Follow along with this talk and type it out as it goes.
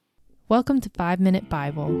Welcome to 5 Minute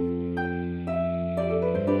Bible.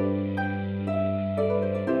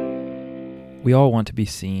 We all want to be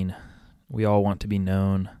seen. We all want to be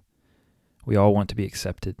known. We all want to be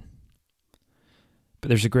accepted. But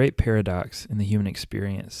there's a great paradox in the human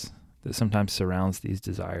experience that sometimes surrounds these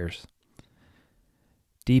desires.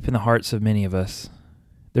 Deep in the hearts of many of us,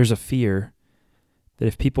 there's a fear that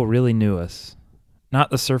if people really knew us, not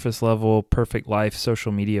the surface level, perfect life,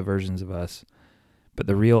 social media versions of us, but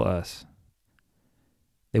the real us,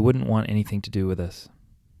 they wouldn't want anything to do with us.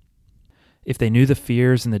 If they knew the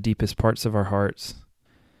fears in the deepest parts of our hearts,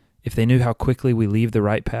 if they knew how quickly we leave the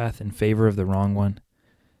right path in favor of the wrong one,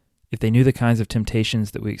 if they knew the kinds of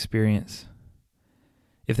temptations that we experience,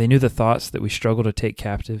 if they knew the thoughts that we struggle to take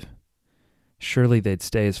captive, surely they'd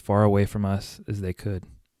stay as far away from us as they could.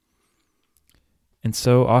 And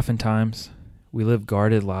so, oftentimes, we live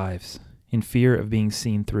guarded lives in fear of being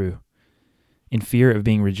seen through, in fear of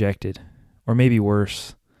being rejected, or maybe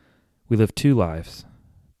worse, we live two lives,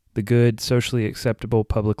 the good, socially acceptable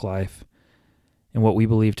public life, and what we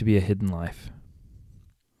believe to be a hidden life.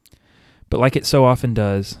 But like it so often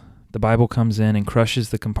does, the Bible comes in and crushes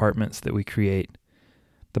the compartments that we create.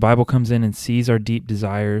 The Bible comes in and sees our deep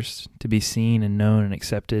desires to be seen and known and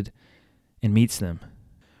accepted and meets them,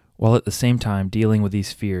 while at the same time dealing with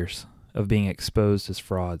these fears of being exposed as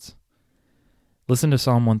frauds. Listen to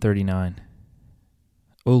Psalm 139.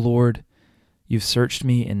 O Lord, you've searched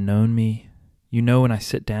me and known me. You know when I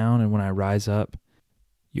sit down and when I rise up.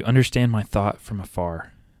 You understand my thought from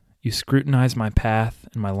afar. You scrutinize my path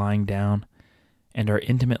and my lying down, and are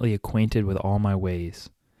intimately acquainted with all my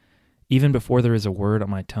ways. Even before there is a word on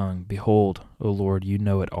my tongue, behold, O Lord, you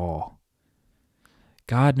know it all.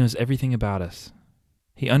 God knows everything about us.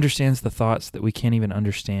 He understands the thoughts that we can't even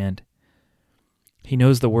understand. He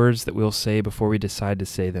knows the words that we'll say before we decide to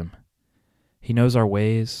say them. He knows our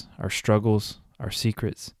ways, our struggles, our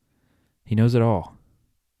secrets. He knows it all.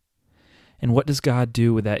 And what does God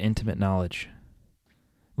do with that intimate knowledge?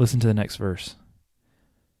 Listen to the next verse.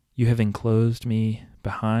 You have enclosed me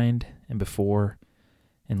behind and before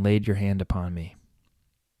and laid your hand upon me.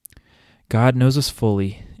 God knows us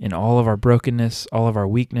fully in all of our brokenness, all of our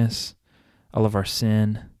weakness, all of our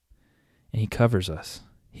sin, and He covers us.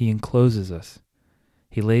 He encloses us.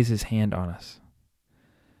 He lays His hand on us.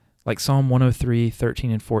 Like Psalm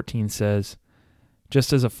 103:13 and 14 says,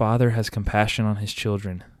 just as a father has compassion on his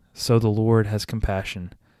children, so the Lord has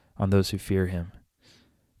compassion on those who fear Him.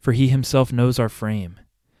 For He Himself knows our frame.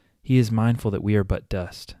 He is mindful that we are but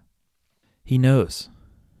dust. He knows.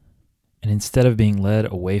 And instead of being led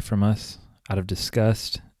away from us out of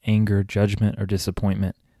disgust, anger, judgment, or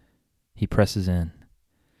disappointment, He presses in.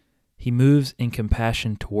 He moves in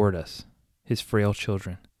compassion toward us, His frail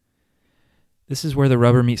children. This is where the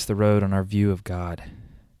rubber meets the road on our view of God.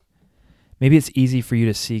 Maybe it's easy for you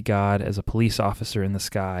to see God as a police officer in the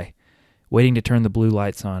sky, waiting to turn the blue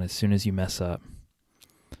lights on as soon as you mess up.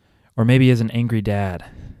 Or maybe as an angry dad,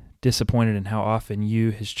 disappointed in how often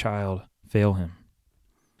you, His child, fail Him.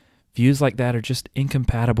 Views like that are just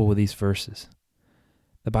incompatible with these verses.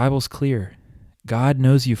 The Bible's clear. God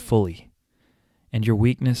knows you fully, and your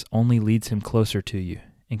weakness only leads Him closer to you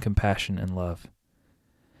in compassion and love.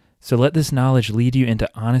 So let this knowledge lead you into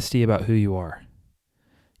honesty about who you are.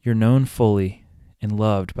 You're known fully and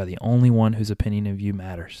loved by the only one whose opinion of you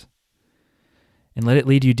matters. And let it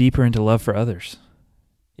lead you deeper into love for others.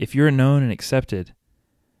 If you're known and accepted,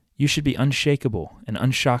 you should be unshakable and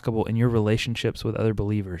unshockable in your relationships with other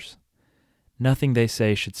believers. Nothing they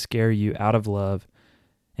say should scare you out of love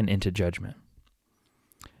and into judgment.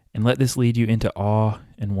 And let this lead you into awe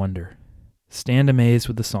and wonder. Stand amazed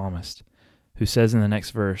with the psalmist, who says in the next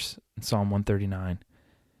verse in Psalm 139,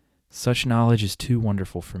 such knowledge is too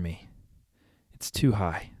wonderful for me. It's too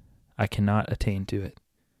high. I cannot attain to it.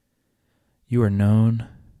 You are known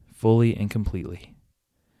fully and completely,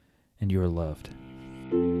 and you are loved.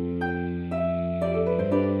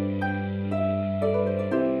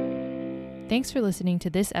 Thanks for listening to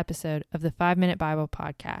this episode of the 5 Minute Bible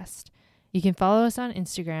Podcast. You can follow us on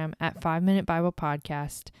Instagram at 5 Minute Bible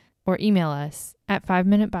Podcast or email us at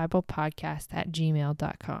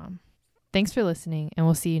 5minutebiblepodcast@gmail.com. Thanks for listening, and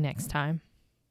we'll see you next time.